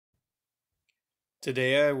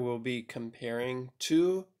Today I will be comparing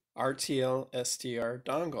two RTL-SDR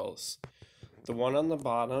dongles. The one on the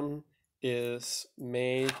bottom is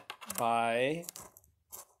made by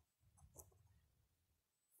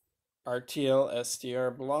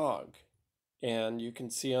RTL-SDR Blog, and you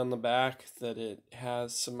can see on the back that it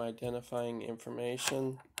has some identifying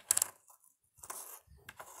information.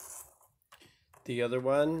 The other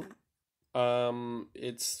one,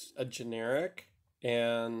 it's a generic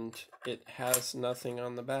and it has nothing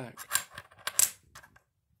on the back.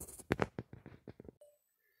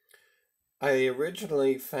 I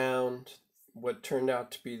originally found what turned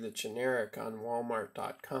out to be the generic on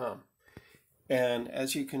Walmart.com, and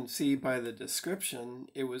as you can see by the description,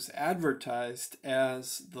 it was advertised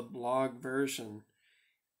as the blog version.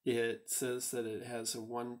 It says that it has a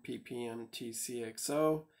 1 ppm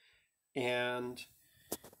TCXO, and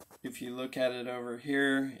if you look at it over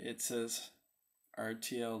here, it says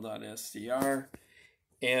RTL.SDR,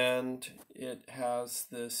 and it has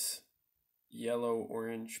this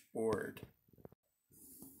yellow-orange board.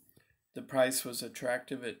 The price was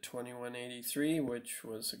attractive at $21.83, which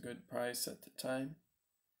was a good price at the time.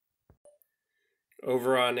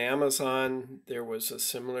 Over on Amazon, there was a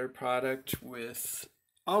similar product with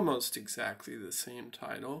almost exactly the same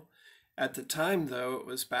title. At the time, though, it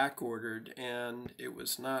was back-ordered and it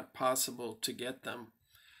was not possible to get them.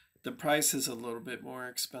 The price is a little bit more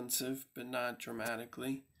expensive, but not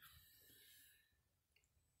dramatically.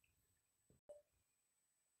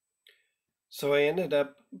 So I ended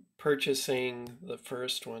up purchasing the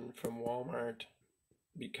first one from Walmart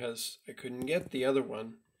because I couldn't get the other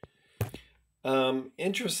one.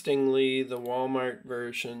 Interestingly, the Walmart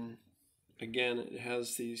version, again, it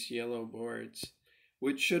has these yellow boards,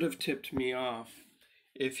 which should have tipped me off.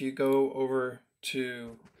 If you go over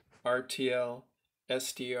to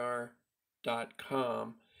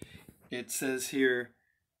RTL-SDR.com, it says here,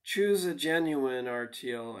 choose a genuine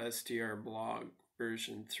RTL-SDR blog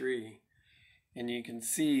version 3. And you can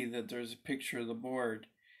see that there's a picture of the board,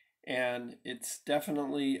 and it's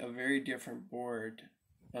definitely a very different board.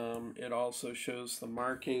 It also shows the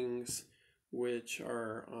markings, which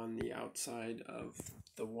are on the outside of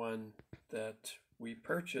the one that we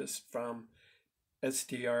purchased from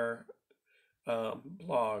SDR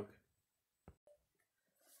blog.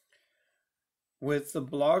 With the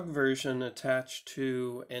blog version attached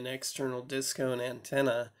to an external discone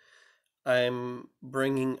antenna, I'm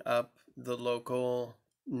bringing up the local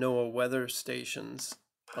NOAA weather stations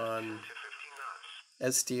on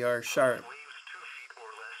SDR Sharp.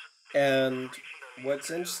 And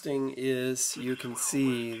what's interesting is you can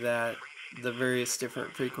see that the various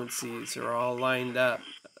different frequencies are all lined up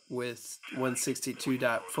with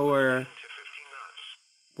 162.4,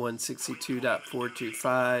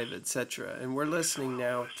 162.425, etc. And we're listening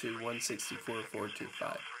now to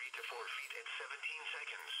 164.425.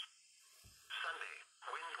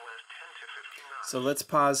 So let's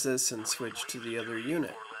pause this and switch to the other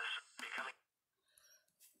unit.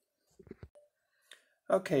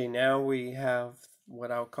 Okay, now we have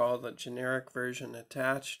what I'll call the generic version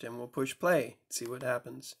attached, and we'll push play, see what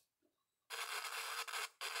happens.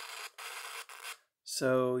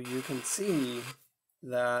 So you can see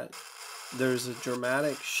that there's a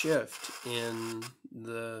dramatic shift in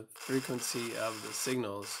the frequency of the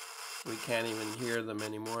signals. We can't even hear them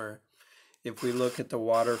anymore. If we look at the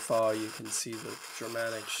waterfall, you can see the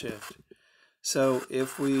dramatic shift. So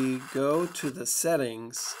if we go to the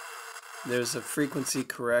settings, there's a frequency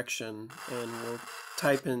correction, and we'll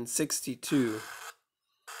type in 62.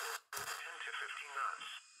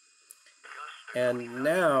 And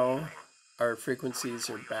now our frequencies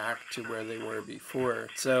are back to where they were before.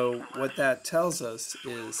 So what that tells us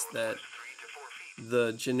is that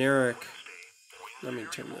the generic, let me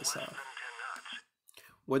turn this off.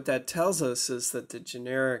 What that tells us is that the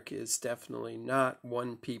generic is definitely not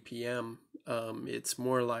 1 ppm. It's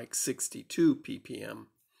more like 62 ppm,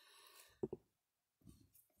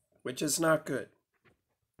 which is not good.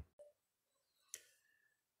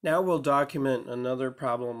 Now we'll document another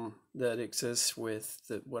problem that exists with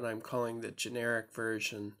what I'm calling the generic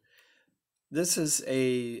version. This is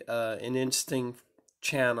an interesting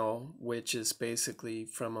channel, which is basically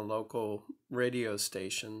from a local radio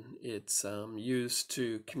station. It's used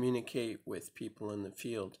to communicate with people in the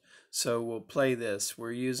field. So we'll play this.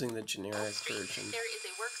 We're using the generic version. There is a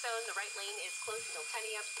work zone. The right lane is closed until 10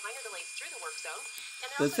 a.m. Minor delays through the work zone.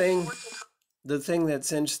 The thing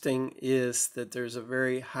that's interesting is that there's a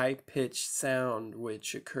very high-pitched sound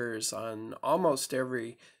which occurs on almost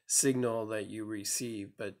every signal that you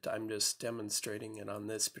receive, but I'm just demonstrating it on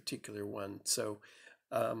this particular one. So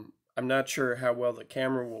I'm not sure how well the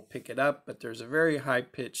camera will pick it up, but there's a very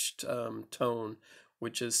high-pitched tone,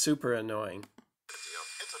 which is super annoying.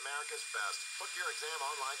 It's America's best. Book your exam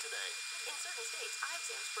online today. In certain states, eye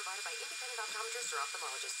exams provided by independent optometrists or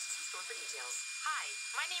ophthalmologists. See store for details. Hi,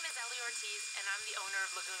 my name is Ellie Ortiz, and I'm the owner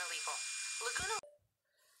of Laguna Legal.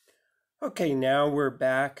 Okay, now we're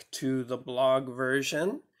back to the blog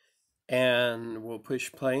version, and we'll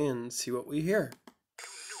push play and see what we hear. You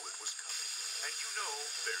knew it was coming, and you know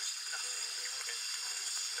there's nothing you can do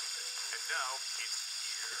to stop it. And now it's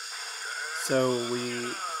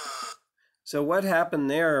here. So what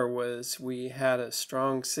happened there was we had a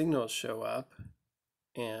strong signal show up,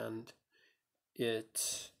 and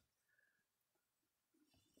it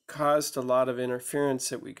caused a lot of interference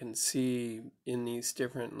that we can see in these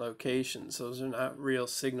different locations. Those are not real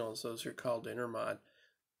signals, those are called intermod.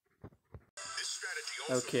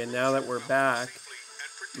 Okay, now that we're back,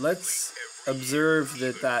 let's observe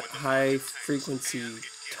that that high frequency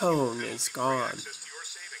tone is gone. Yes,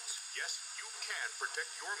 you can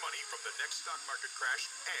protect your money from the next stock market crash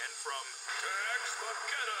and from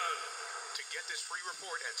Tax-Mageddon. To get this free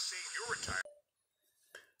report and save your retirement.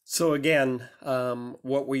 So again,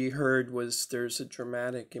 what we heard was there's a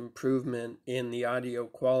dramatic improvement in the audio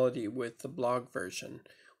quality with the blog version,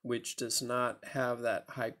 which does not have that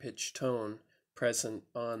high-pitched tone present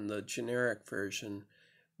on the generic version,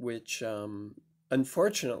 which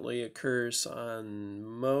unfortunately occurs on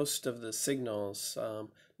most of the signals,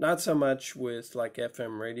 not so much with like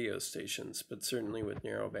FM radio stations, but certainly with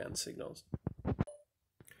narrowband signals.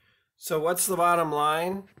 So what's the bottom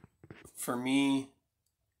line? For me,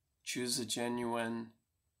 choose a genuine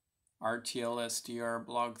RTL-SDR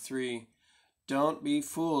Blog V3. Don't be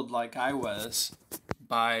fooled like I was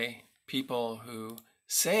by people who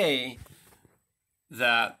say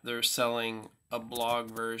that they're selling a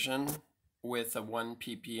blog version with a 1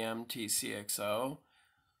 ppm TCXO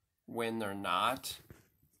when they're not.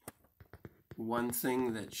 One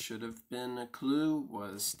thing that should have been a clue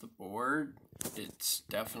was the board. It's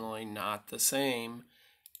definitely not the same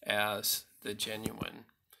as the genuine.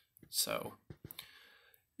 So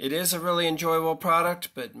it is a really enjoyable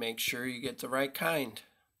product, but make sure you get the right kind.